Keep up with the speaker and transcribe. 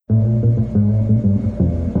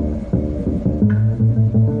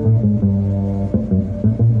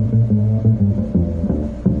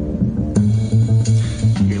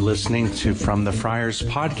listening to From the Friars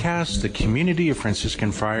podcast, the community of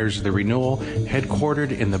Franciscan Friars of the Renewal,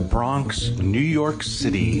 headquartered in the Bronx, New York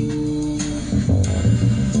City.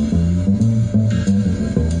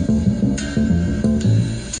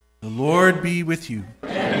 The Lord be with you.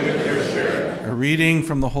 And with your spirit. A reading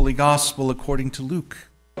from the Holy Gospel according to Luke.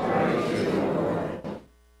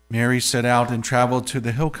 Mary set out and traveled to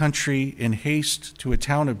the hill country in haste to a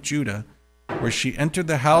town of Judah, where she entered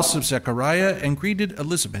the house of Zechariah and greeted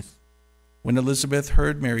Elizabeth. When Elizabeth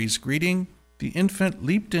heard Mary's greeting, the infant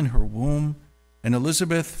leaped in her womb, and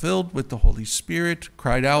Elizabeth, filled with the Holy Spirit,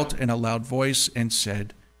 cried out in a loud voice and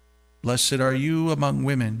said, "Blessed are you among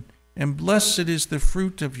women, and blessed is the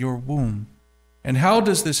fruit of your womb. And how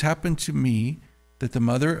does this happen to me, that the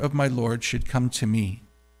mother of my Lord should come to me?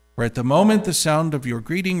 For at the moment the sound of your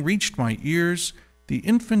greeting reached my ears, the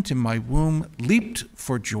infant in my womb leaped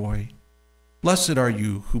for joy. Blessed are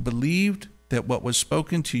you who believed that what was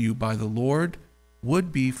spoken to you by the Lord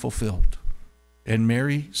would be fulfilled." And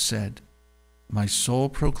Mary said, "My soul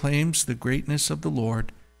proclaims the greatness of the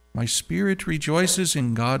Lord. My spirit rejoices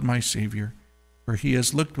in God my Savior, for he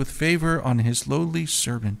has looked with favor on his lowly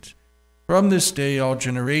servant. From this day all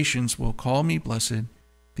generations will call me blessed.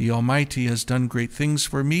 The Almighty has done great things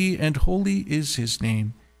for me, and holy is his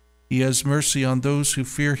name. He has mercy on those who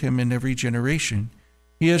fear him in every generation.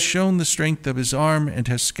 He has shown the strength of his arm and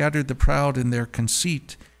has scattered the proud in their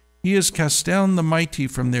conceit. He has cast down the mighty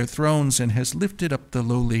from their thrones and has lifted up the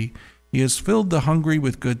lowly. He has filled the hungry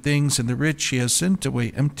with good things, and the rich he has sent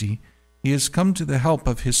away empty. He has come to the help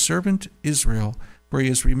of his servant Israel, for he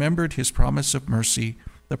has remembered his promise of mercy,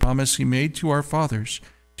 the promise he made to our fathers,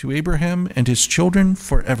 to Abraham and his children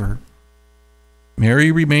forever."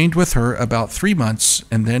 Mary remained with her about 3 months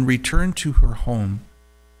and then returned to her home.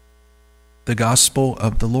 The Gospel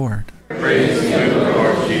of the Lord. Praise to you,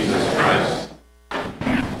 Lord Jesus Christ.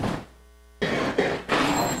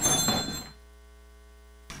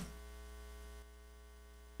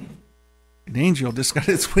 An angel just got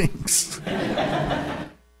its wings.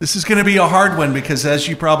 This is going to be a hard one because, as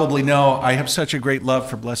you probably know, I have such a great love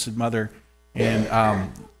for Blessed Mother, and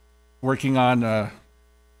working on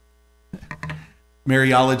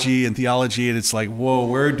Mariology and theology, and it's like, whoa,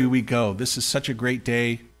 where do we go? This is such a great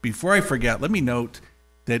day. Before I forget, let me note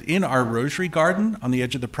that in our rosary garden on the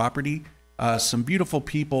edge of the property, some beautiful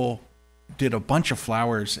people did a bunch of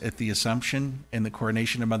flowers at the Assumption and the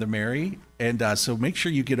coronation of Mother Mary. And so make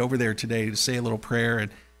sure you get over there today to say a little prayer and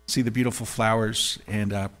see the beautiful flowers.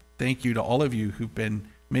 And thank you to all of you who've been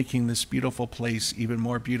making this beautiful place even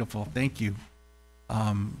more beautiful. Thank you.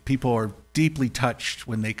 People are deeply touched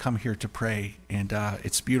when they come here to pray, and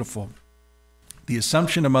it's beautiful. The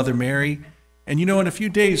Assumption of Mother Mary. And you know, in a few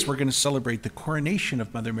days, we're going to celebrate the coronation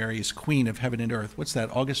of Mother Mary as Queen of Heaven and Earth. What's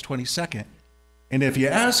that, August 22nd? And if you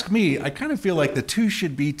ask me, I kind of feel like the two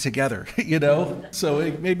should be together, you know?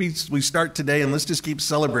 So maybe we start today and let's just keep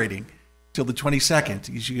celebrating till the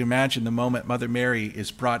 22nd. As you can imagine, the moment Mother Mary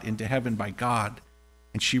is brought into heaven by God,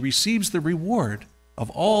 and she receives the reward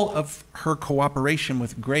of all of her cooperation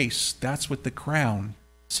with grace. That's what the crown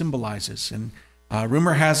symbolizes. And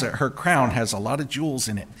rumor has it her crown has a lot of jewels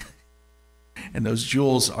in it. And those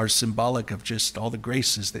jewels are symbolic of just all the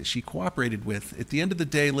graces that she cooperated with. At the end of the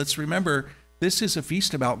day, let's remember, this is a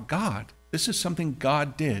feast about God. This is something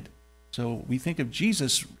God did. So we think of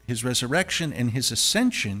Jesus, his resurrection and his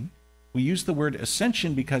ascension. We use the word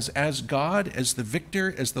ascension because as God, as the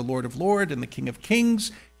victor, as the Lord of Lords and the King of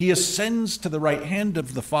Kings, he ascends to the right hand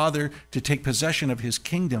of the Father to take possession of his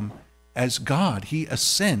kingdom. As God, he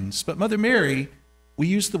ascends. But Mother Mary, we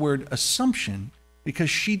use the word assumption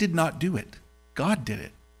because she did not do it. God did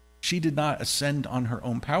it. She did not ascend on her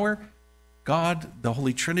own power. God, the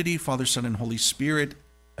Holy Trinity, Father, Son, and Holy Spirit,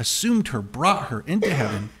 assumed her, brought her into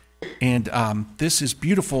heaven. And this is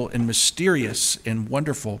beautiful and mysterious and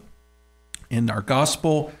wonderful. In our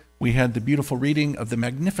gospel, we had the beautiful reading of the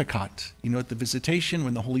Magnificat. You know, at the visitation,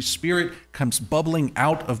 when the Holy Spirit comes bubbling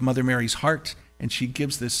out of Mother Mary's heart, and she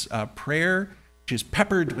gives this prayer, which is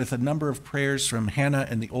peppered with a number of prayers from Hannah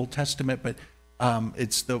in the Old Testament, but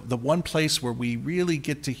it's the one place where we really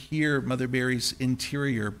get to hear Mother Mary's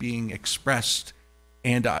interior being expressed.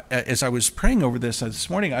 And as I was praying over this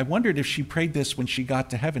morning, I wondered if she prayed this when she got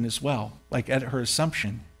to heaven as well, like at her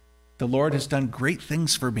Assumption. The Lord has done great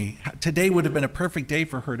things for me. Today would have been a perfect day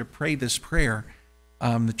for her to pray this prayer.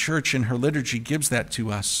 The church in her liturgy gives that to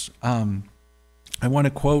us. I want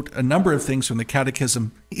to quote a number of things from the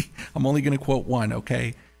Catechism. I'm only going to quote one,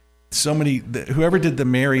 okay? So many, whoever did the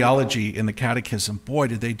Mariology in the Catechism, boy,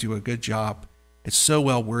 did they do a good job. It's so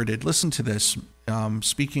well worded. Listen to this,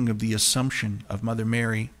 speaking of the Assumption of Mother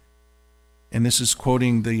Mary. And this is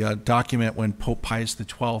quoting the document when Pope Pius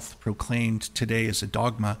XII proclaimed today as a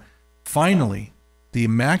dogma, "Finally, the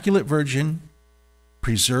Immaculate Virgin,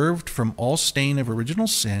 preserved from all stain of original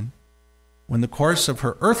sin, when the course of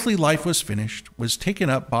her earthly life was finished, was taken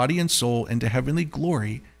up body and soul into heavenly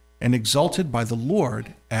glory and exalted by the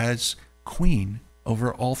Lord as Queen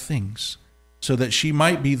over all things, so that she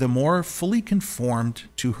might be the more fully conformed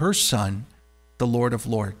to her Son, the Lord of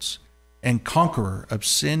Lords, and conqueror of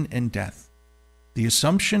sin and death. The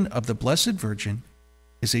Assumption of the Blessed Virgin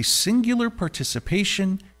is a singular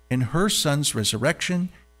participation in her Son's resurrection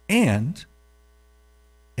and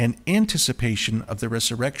an anticipation of the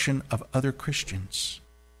resurrection of other Christians.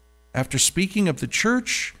 After speaking of the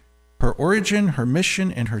Church, her origin, her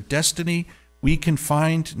mission, and her destiny, we can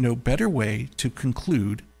find no better way to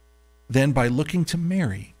conclude than by looking to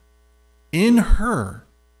Mary. In her,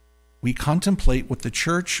 we contemplate what the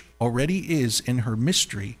Church already is in her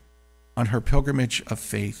mystery on her pilgrimage of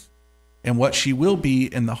faith, and what she will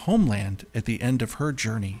be in the homeland at the end of her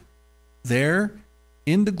journey. There,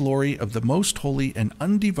 in the glory of the most holy and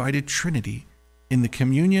undivided Trinity, in the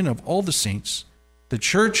communion of all the saints, the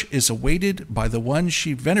Church is awaited by the one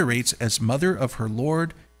she venerates as mother of her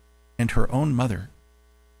Lord and her own mother."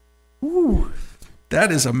 Ooh,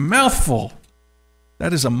 that is a mouthful.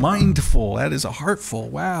 That is a mindful. That is a heartful.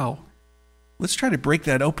 Wow. Let's try to break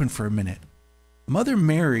that open for a minute. Mother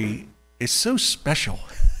Mary is so special.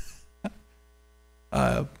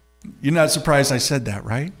 You're not surprised I said that,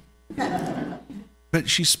 right? But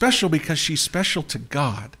she's special because she's special to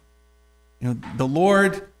God. The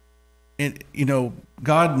Lord,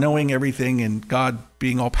 God knowing everything and God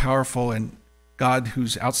being all powerful and God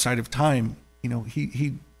who's outside of time,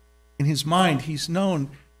 he in his mind, he's known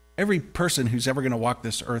every person who's ever going to walk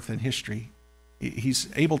this earth in history. He's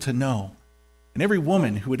able to know. And every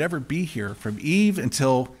woman who would ever be here, from Eve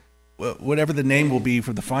until whatever the name will be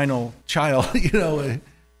for the final child,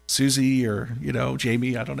 Susie or,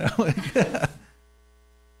 Jamie, I don't know.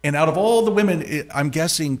 And out of all the women, I'm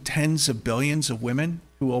guessing tens of billions of women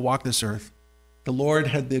who will walk this earth, the Lord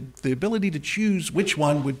had the ability to choose which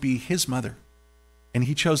one would be his mother. And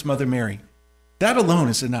he chose Mother Mary. That alone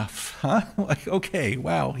is enough, huh? Like, okay,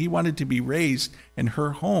 wow. He wanted to be raised in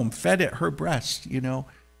her home, fed at her breast,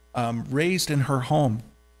 raised in her home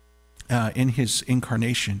in his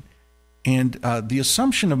incarnation. And the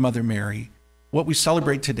Assumption of Mother Mary, what we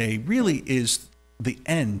celebrate today, really is the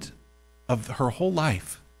end of her whole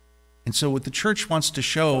life. And so what the Church wants to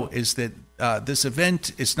show is that this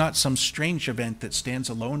event is not some strange event that stands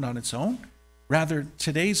alone on its own. Rather,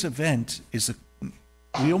 today's event is,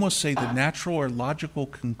 we almost say, the natural or logical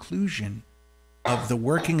conclusion of the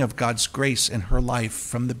working of God's grace in her life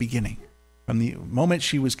from the beginning. From the moment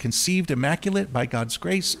she was conceived immaculate by God's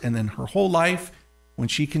grace, and then her whole life, when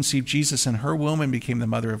she conceived Jesus in her womb and became the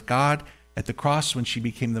mother of God, at the cross when she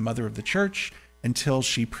became the mother of the Church, until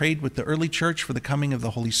she prayed with the early church for the coming of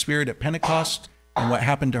the Holy Spirit at Pentecost, and what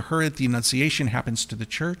happened to her at the Annunciation happens to the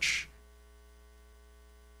Church.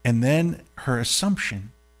 And then her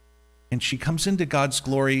Assumption, and she comes into God's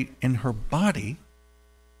glory in her body,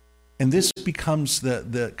 and this becomes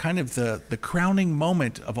the kind of the crowning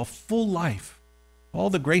moment of a full life. All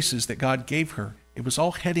the graces that God gave her, it was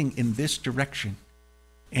all heading in this direction.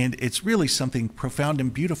 And it's really something profound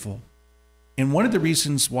and beautiful. And one of the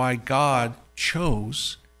reasons why God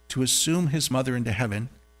chose to assume his mother into heaven,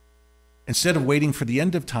 instead of waiting for the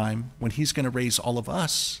end of time when he's going to raise all of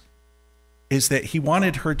us, is that he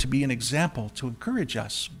wanted her to be an example to encourage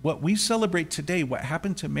us. What we celebrate today, what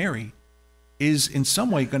happened to Mary, is in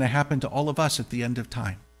some way going to happen to all of us at the end of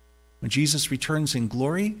time. When Jesus returns in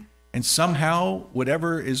glory, and somehow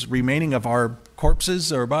whatever is remaining of our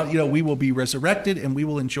corpses or body, we will be resurrected and we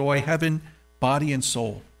will enjoy heaven, body and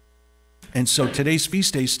soul. And so today's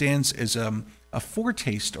feast day stands as a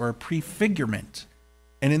foretaste or a prefigurement.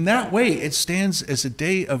 And in that way, it stands as a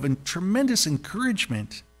day of tremendous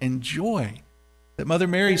encouragement and joy. That Mother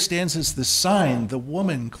Mary stands as the sign, the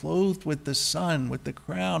woman clothed with the sun, with the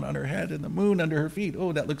crown on her head and the moon under her feet.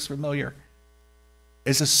 Oh, that looks familiar.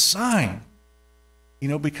 As a sign,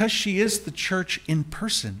 because she is the Church in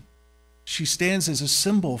person, she stands as a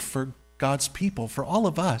symbol for God's people, for all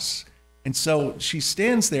of us. And so she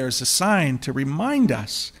stands there as a sign to remind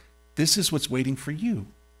us, this is what's waiting for you.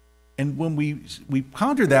 And when we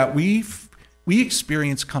ponder that, we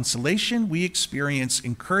experience consolation, we experience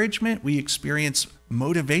encouragement, we experience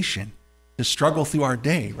motivation to struggle through our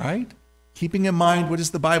day, right? Keeping in mind, what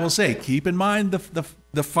does the Bible say? Keep in mind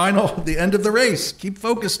the end of the race. Keep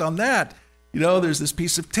focused on that. There's this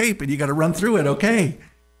piece of tape and you got to run through it, okay?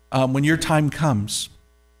 When your time comes.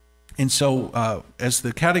 And so, as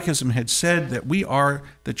the Catechism had said, that we are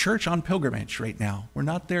the church on pilgrimage right now. We're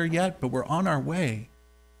not there yet, but we're on our way.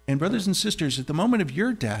 And brothers and sisters, at the moment of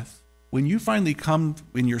your death, when you finally come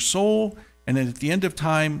in your soul, and then at the end of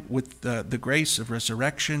time with the grace of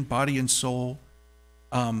resurrection, body and soul,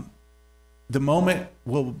 the moment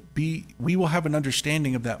will be, we will have an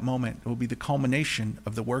understanding of that moment. It will be the culmination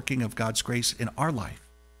of the working of God's grace in our life.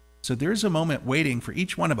 So there is a moment waiting for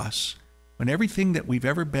each one of us when everything that we've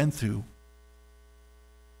ever been through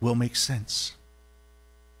will make sense.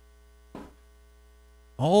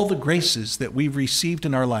 All the graces that we've received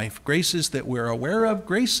in our life, graces that we're aware of,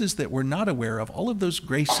 graces that we're not aware of, all of those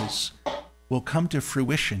graces will come to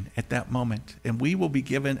fruition at that moment, and we will be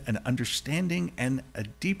given an understanding and a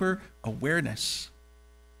deeper awareness.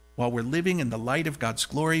 While we're living in the light of God's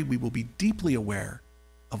glory, we will be deeply aware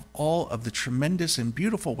of all of the tremendous and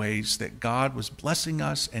beautiful ways that God was blessing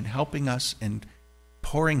us and helping us and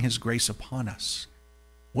pouring his grace upon us.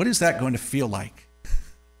 What is that going to feel like?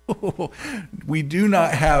 We do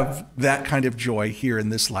not have that kind of joy here in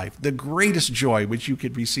this life. The greatest joy which you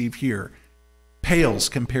could receive here pales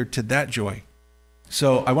compared to that joy.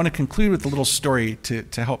 So I want to conclude with a little story to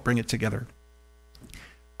help bring it together.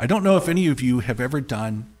 I don't know if any of you have ever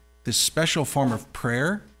done this special form of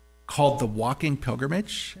prayer called the walking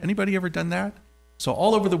pilgrimage. Anybody ever done that? So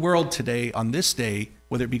all over the world today, on this day,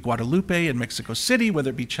 whether it be Guadalupe in Mexico City, whether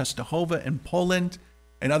it be Częstochowa in Poland,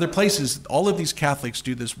 and other places, all of these Catholics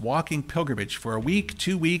do this walking pilgrimage for a week,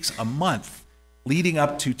 2 weeks, a month, leading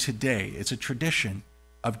up to today. It's a tradition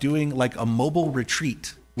of doing like a mobile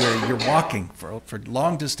retreat where you're walking for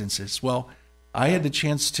long distances. Well, I had the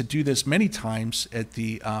chance to do this many times at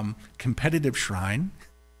the competitive shrine,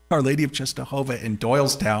 Our Lady of Częstochowa in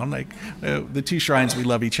Doylestown. Like the two shrines, we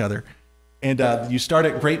love each other. And you start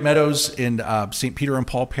at Great Meadows in St. Peter and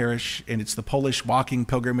Paul Parish, and it's the Polish walking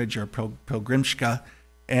pilgrimage or pilgrimska.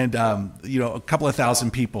 And, a couple of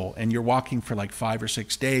thousand people, and you're walking for like 5 or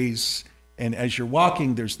 6 days. And as you're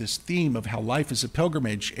walking, there's this theme of how life is a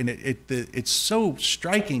pilgrimage. And it's so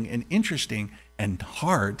striking and interesting and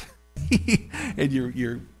hard. And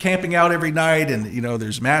you're camping out every night, and,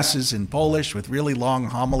 there's masses in Polish with really long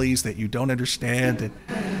homilies that you don't understand,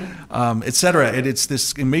 and et cetera. And it's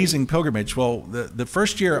this amazing pilgrimage. Well, the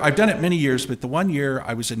first year, I've done it many years, but the one year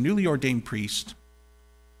I was a newly ordained priest.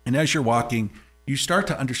 And as you're walking, you start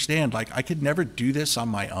to understand, like, I could never do this on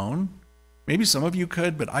my own. Maybe some of you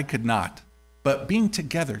could, but I could not. But being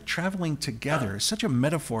together, traveling together is such a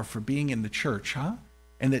metaphor for being in the church, huh?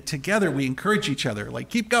 And that together we encourage each other, like,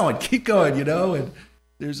 keep going, and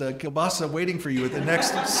there's a kielbasa waiting for you at the next,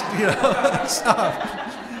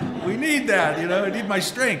 stop. We need that, I need my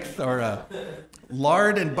strength, or a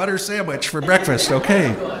lard and butter sandwich for breakfast,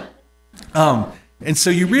 okay. And so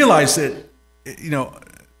you realize that,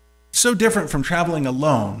 so different from traveling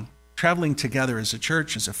alone, traveling together as a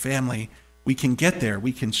church, as a family. We can get there.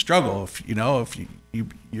 We can struggle. If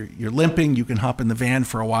you're limping, you can hop in the van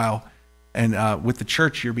for a while. And with the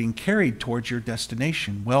church, you're being carried towards your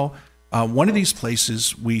destination. Well, one of these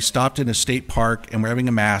places, we stopped in a state park, and we're having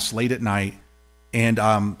a mass late at night. And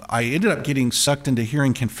I ended up getting sucked into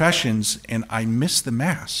hearing confessions, and I missed the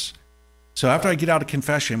mass. So after I get out of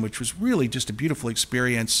confession, which was really just a beautiful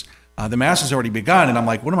experience, the mass has already begun, and I'm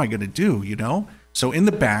like, what am I going to do, So in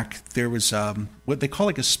the back, there was what they call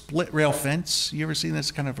like a split rail fence. You ever seen this?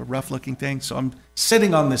 Kind of a rough looking thing. So I'm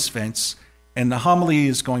sitting on this fence, and the homily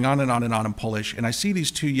is going on and on and on in Polish. And I see these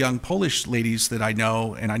two young Polish ladies that I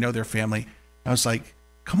know, and I know their family. I was like,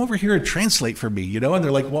 come over here and translate for me, And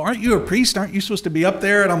they're like, well, aren't you a priest? Aren't you supposed to be up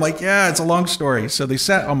there? And I'm like, yeah, it's a long story. So they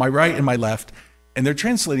sat on my right and my left, and they're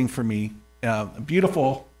translating for me a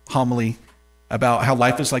beautiful homily about how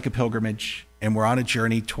life is like a pilgrimage, and we're on a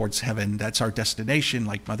journey towards heaven. That's our destination,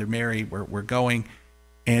 like Mother Mary, we're going.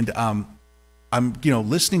 And I'm,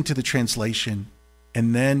 listening to the translation,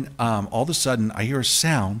 and then all of a sudden I hear a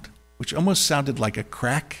sound, which almost sounded like a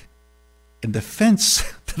crack, and the fence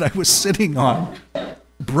that I was sitting on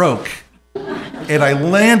broke, and I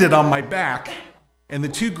landed on my back, and the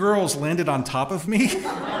two girls landed on top of me.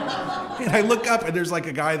 And I look up, and there's like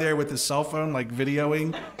a guy there with his cell phone, like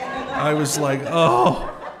videoing. I was like,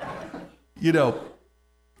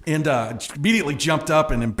 and immediately jumped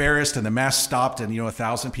up and embarrassed, and the mass stopped, and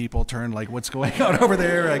 1,000 people turned like, what's going on over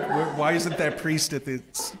there? Like, why isn't that priest at the?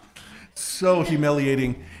 It's so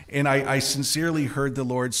humiliating. And I sincerely heard the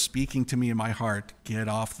Lord speaking to me in my heart, get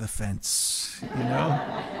off the fence,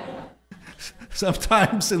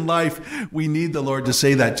 Sometimes in life, we need the Lord to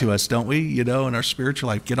say that to us, don't we? In our spiritual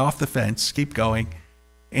life, get off the fence, keep going.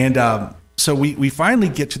 And so we finally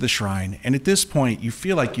get to the shrine. And at this point, you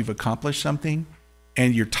feel like you've accomplished something.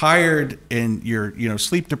 and you're tired and you're,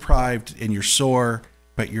 sleep deprived and you're sore,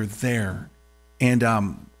 but you're there. And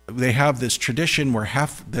they have this tradition where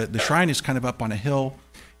half the shrine is kind of up on a hill,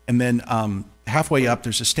 and then halfway up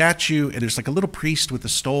there's a statue, and there's like a little priest with a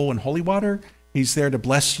stole and holy water. He's there to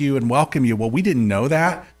bless you and welcome you. Well, we didn't know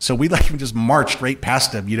that, so we just marched right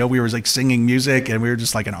past him. We were like singing music, and we were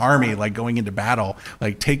just like an army, like going into battle,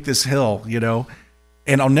 like take this hill,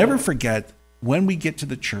 And I'll never forget when we get to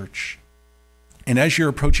the church, and as you're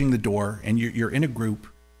approaching the door, and you're in a group,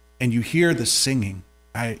 and you hear the singing.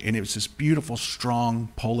 And it was this beautiful,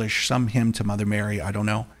 strong Polish, some hymn to Mother Mary, I don't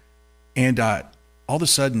know. And all of a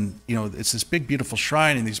sudden, it's this big, beautiful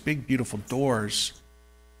shrine and these big, beautiful doors.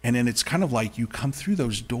 And then it's kind of like you come through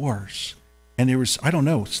those doors. And there was,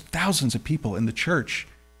 thousands of people in the church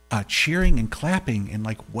cheering and clapping and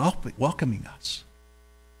like welcoming us.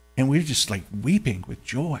 And we were just like weeping with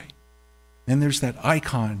joy. And there's that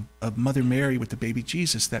icon of Mother Mary with the baby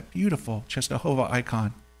Jesus, that beautiful Czestochowa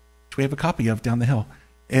icon, which we have a copy of down the hill.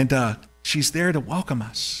 And she's there to welcome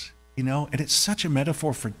us, and it's such a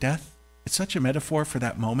metaphor for death. It's such a metaphor for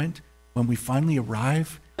that moment when we finally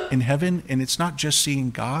arrive in heaven. And it's not just seeing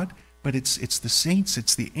God, but it's the saints,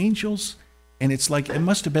 it's the angels. And it's like, it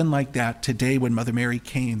must have been like that today when Mother Mary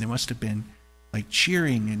came. There must have been like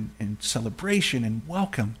cheering and celebration and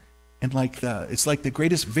welcome. And it's like the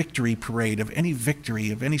greatest victory parade of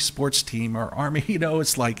any sports team or army,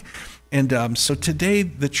 it's like. And so today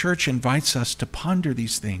the church invites us to ponder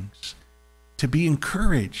these things, to be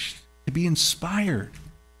encouraged, to be inspired,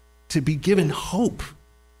 to be given hope.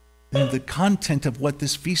 And the content of what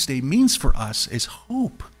this feast day means for us is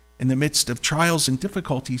hope in the midst of trials and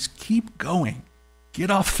difficulties. Keep going.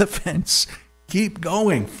 Get off the fence. Keep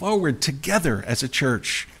going forward together as a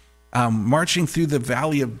church. Marching through the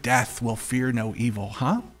valley of death, will fear no evil,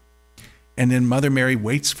 huh? And then Mother Mary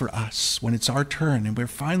waits for us when it's our turn, and we're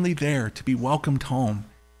finally there to be welcomed home.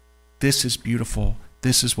 This is beautiful.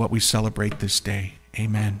 This is what we celebrate this day.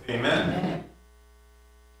 Amen. Amen.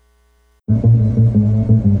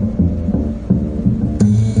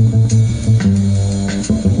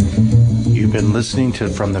 You've been listening to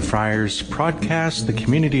From the Friars podcast, the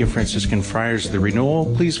community of Franciscan Friars of the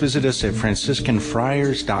Renewal. Please visit us at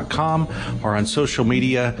franciscanfriars.com or on social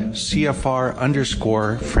media,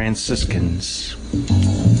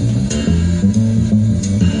 CFR_Franciscans.